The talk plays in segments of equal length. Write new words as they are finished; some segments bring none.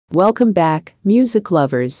Welcome back, music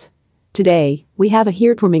lovers. Today, we have a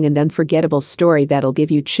heartwarming and unforgettable story that'll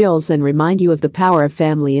give you chills and remind you of the power of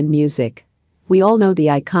family in music. We all know the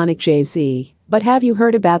iconic Jay-Z, but have you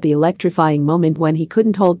heard about the electrifying moment when he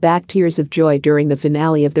couldn't hold back tears of joy during the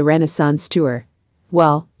finale of the Renaissance tour?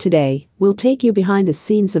 Well, today, we'll take you behind the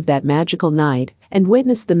scenes of that magical night and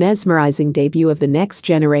witness the mesmerizing debut of the next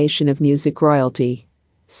generation of music royalty.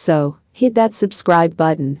 So, hit that subscribe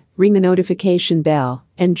button, ring the notification bell,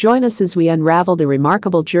 and join us as we unravel the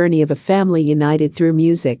remarkable journey of a family united through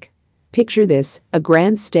music. Picture this: a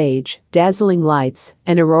grand stage, dazzling lights,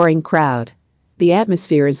 and a roaring crowd. The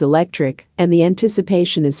atmosphere is electric, and the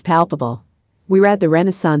anticipation is palpable. We're at the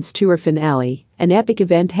Renaissance Tour finale, an epic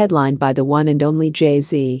event headlined by the one and only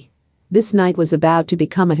Jay-Z. This night was about to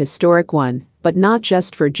become a historic one, but not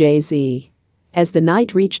just for Jay-Z. As the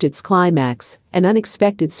night reached its climax, an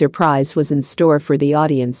unexpected surprise was in store for the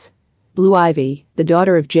audience. Blue Ivy, the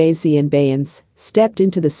daughter of Jay-Z and Beyonce, stepped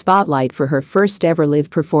into the spotlight for her first ever live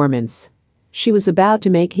performance. She was about to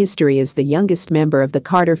make history as the youngest member of the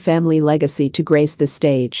Carter family legacy to grace the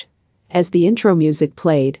stage. As the intro music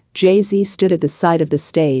played, Jay-Z stood at the side of the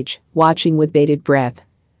stage, watching with bated breath.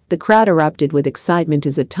 The crowd erupted with excitement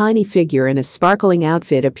as a tiny figure in a sparkling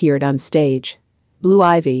outfit appeared on stage. Blue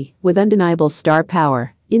Ivy, with undeniable star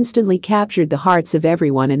power, instantly captured the hearts of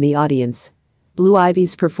everyone in the audience. Blue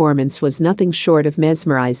Ivy's performance was nothing short of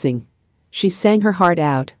mesmerizing. She sang her heart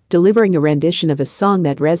out, delivering a rendition of a song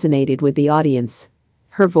that resonated with the audience.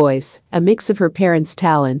 Her voice, a mix of her parents'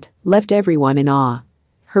 talent, left everyone in awe.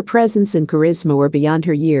 Her presence and charisma were beyond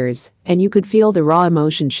her years, and you could feel the raw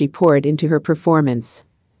emotion she poured into her performance.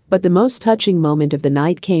 But the most touching moment of the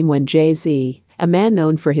night came when Jay-Z, a man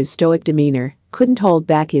known for his stoic demeanor, couldn't hold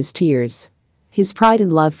back his tears. His pride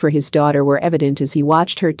and love for his daughter were evident as he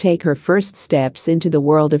watched her take her first steps into the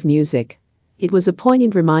world of music. It was a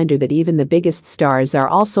poignant reminder that even the biggest stars are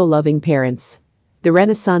also loving parents. The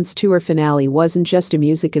Renaissance Tour finale wasn't just a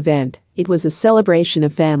music event, it was a celebration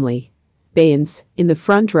of family. Beyonce, in the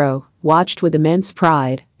front row, watched with immense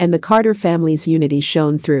pride, and the Carter family's unity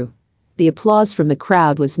shone through. The applause from the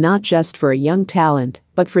crowd was not just for a young talent,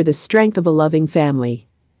 but for the strength of a loving family.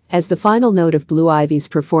 As the final note of Blue Ivy's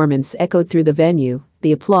performance echoed through the venue,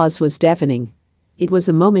 the applause was deafening. It was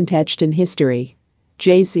a moment etched in history.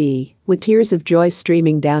 Jay-Z, with tears of joy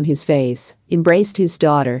streaming down his face, embraced his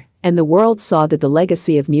daughter, and the world saw that the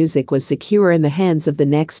legacy of music was secure in the hands of the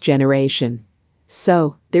next generation.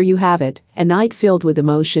 So, there you have it, a night filled with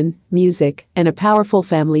emotion, music, and a powerful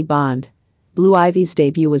family bond. Blue Ivy's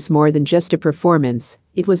debut was more than just a performance,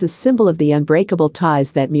 it was a symbol of the unbreakable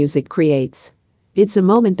ties that music creates. It's a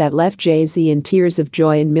moment that left Jay-Z in tears of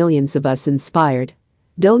joy and millions of us inspired.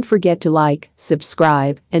 Don't forget to like,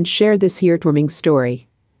 subscribe, and share this heartwarming story.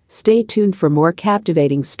 Stay tuned for more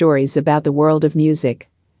captivating stories about the world of music.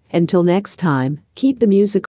 Until next time, keep the music